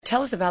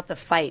tell us about the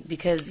fight,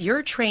 because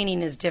your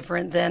training is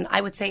different than,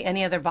 I would say,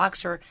 any other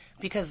boxer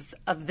because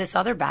of this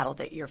other battle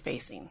that you're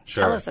facing.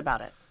 Sure. Tell us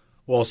about it.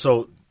 Well,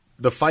 so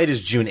the fight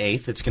is June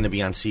 8th. It's going to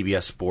be on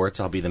CBS Sports.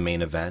 I'll be the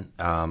main event.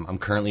 I'm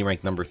currently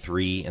ranked number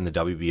 3 in the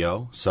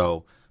WBO,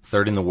 so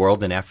third in the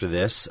world, and after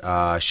this,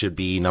 I should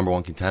be number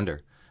 1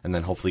 contender, and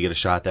then hopefully get a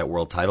shot at that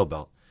world title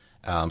belt.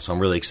 So I'm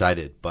really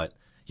excited. But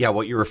yeah,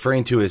 what you're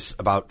referring to is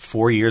about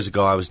 4 years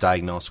ago, I was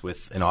diagnosed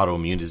with an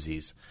autoimmune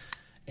disease,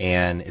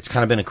 and it's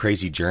kind of been a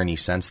crazy journey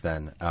since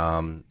then.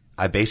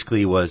 I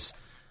basically was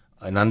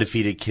an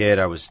undefeated kid.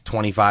 I was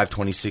 25,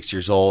 26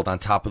 years old, on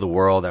top of the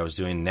world. I was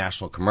doing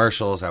national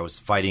commercials. I was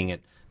fighting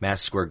at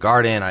Madison Square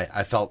Garden.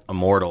 I felt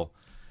immortal,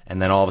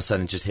 and then all of a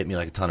sudden it just hit me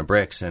like a ton of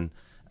bricks. And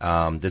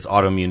this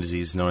autoimmune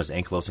disease is known as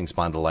ankylosing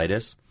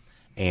spondylitis,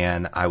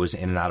 and I was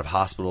in and out of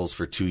hospitals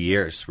for 2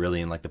 years,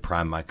 really in like the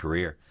prime of my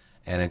career.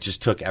 And it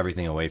just took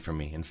everything away from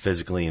me. And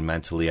physically and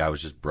mentally, I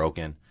was just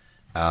broken.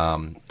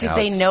 Did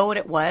they know what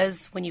it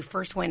was when you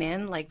first went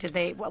in? Like, did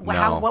they?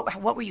 No.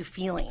 What were you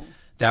feeling?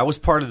 That was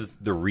part of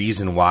the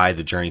reason why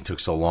the journey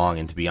took so long.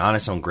 And to be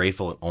honest, I'm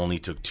grateful it only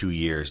took 2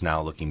 years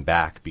now looking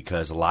back,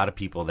 because a lot of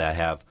people that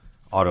have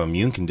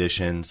autoimmune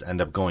conditions end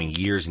up going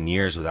years and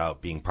years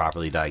without being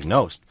properly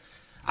diagnosed.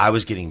 I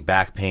was getting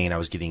back pain. I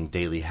was getting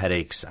daily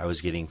headaches. I was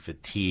getting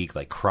fatigue,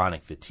 like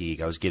chronic fatigue.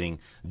 I was getting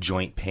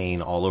joint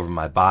pain all over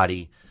my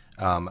body.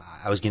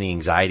 I was getting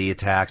anxiety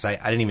attacks. I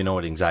didn't even know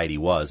what anxiety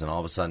was. And all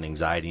of a sudden,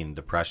 anxiety and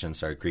depression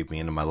started creeping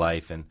into my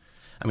life. And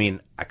I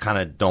mean, I kind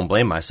of don't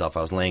blame myself.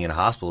 I was laying in a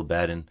hospital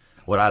bed, and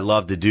what I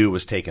loved to do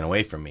was taken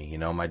away from me. You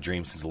know, my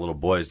dream since a little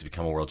boy was to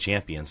become a world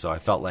champion. So I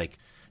felt like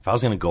if I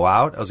was going to go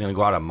out, I was going to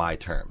go out on my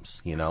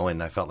terms, you know,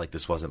 and I felt like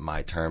this wasn't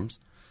my terms.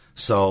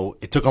 So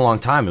it took a long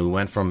time, and we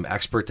went from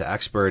expert to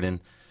expert,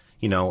 and,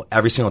 you know,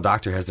 every single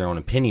doctor has their own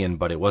opinion,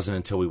 but it wasn't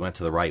until we went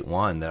to the right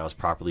one that I was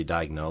properly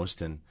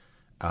diagnosed, and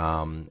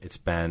it's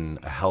been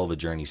a hell of a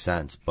journey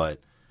since. But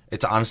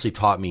it's honestly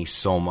taught me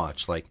so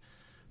much. Like,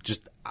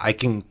 just I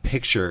can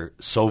picture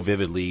so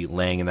vividly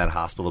laying in that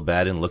hospital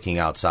bed and looking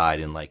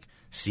outside and like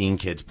seeing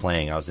kids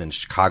playing. I was in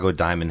Chicago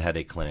Diamond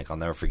Headache Clinic. I'll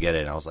never forget it.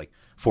 And I was like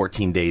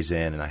 14 days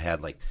in, and I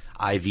had like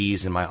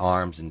IVs in my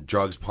arms and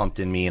drugs pumped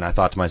in me. And I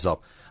thought to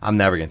myself, I'm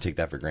never going to take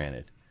that for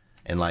granted.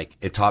 And like,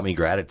 it taught me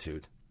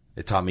gratitude.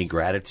 It taught me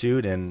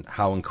gratitude and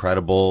how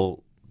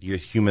incredible your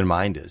human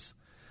mind is.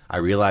 I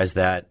realized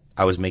that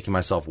I was making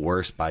myself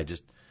worse by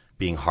just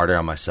being harder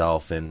on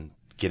myself and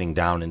getting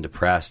down and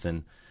depressed,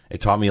 and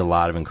it taught me a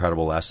lot of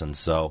incredible lessons.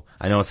 So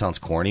I know it sounds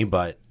corny,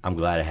 but I'm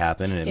glad it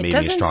happened, and it made me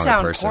a stronger person. It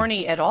doesn't sound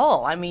corny at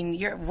all. I mean,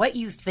 what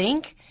you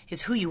think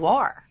is who you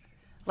are.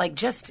 Like,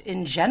 just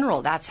in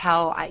general, that's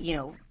how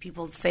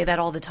people say that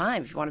all the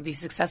time. If you want to be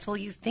successful,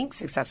 you think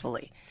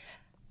successfully.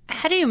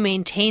 How do you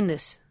maintain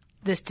this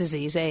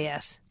disease,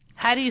 AS?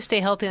 How do you stay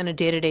healthy on a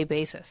day-to-day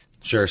basis?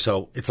 Sure.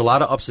 So it's a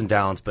lot of ups and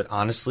downs, but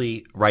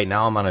honestly, right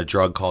now I'm on a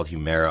drug called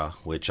Humira,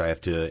 which I have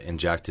to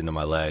inject into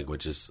my leg,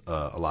 which is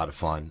a lot of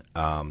fun.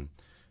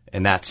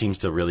 And that seems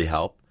to really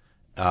help.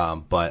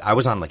 But I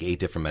was on like 8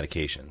 different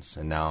medications,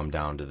 and now I'm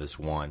down to this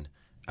one.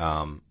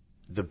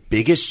 The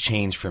biggest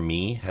change for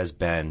me has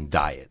been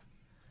diet.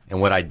 And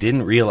what I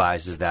didn't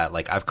realize is that,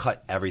 like, I've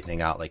cut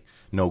everything out, like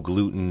no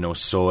gluten, no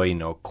soy,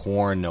 no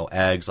corn, no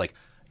eggs, like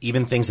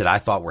even things that I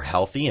thought were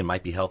healthy and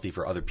might be healthy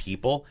for other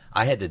people,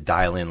 I had to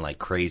dial in like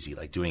crazy,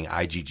 like doing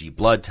IgG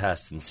blood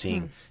tests and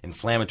seeing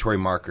inflammatory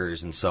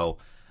markers. And so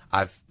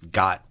I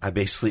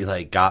basically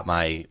like got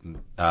my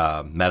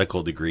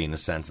medical degree in a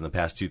sense in the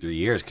past 2-3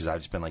 years, because I've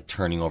just been like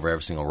turning over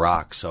every single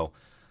rock. So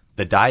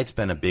the diet's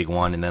been a big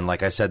one. And then,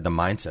 like I said, the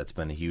mindset's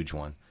been a huge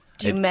one.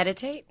 Do you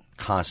meditate?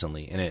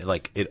 Constantly. And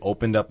it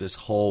opened up this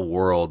whole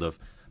world of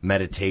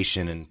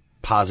meditation and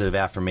positive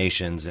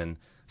affirmations, and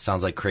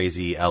sounds like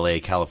crazy LA,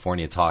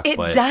 California talk.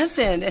 But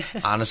doesn't.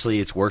 Honestly,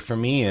 it's worked for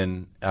me,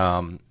 and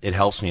it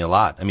helps me a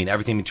lot. I mean,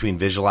 everything between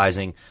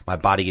visualizing my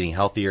body getting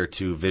healthier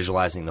to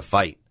visualizing the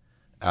fight.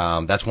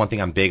 That's one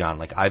thing I'm big on.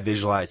 Like, I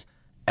visualize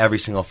every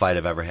single fight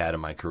I've ever had in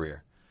my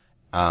career.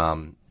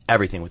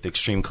 Everything with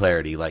extreme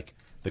clarity, like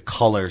the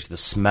colors, the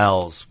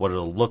smells, what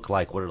it'll look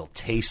like, what it'll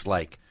taste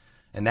like.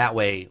 And that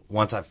way,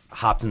 once I've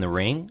hopped in the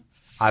ring,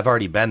 I've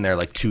already been there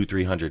like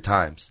 200-300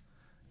 times.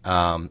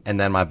 And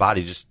then my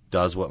body just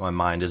does what my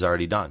mind has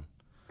already done.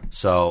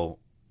 So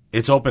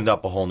it's opened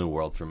up a whole new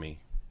world for me.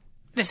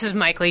 This is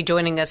Mike Lee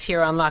joining us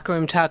here on Locker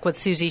Room Talk with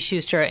Suzy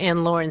Schuster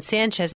and Lauren Sanchez.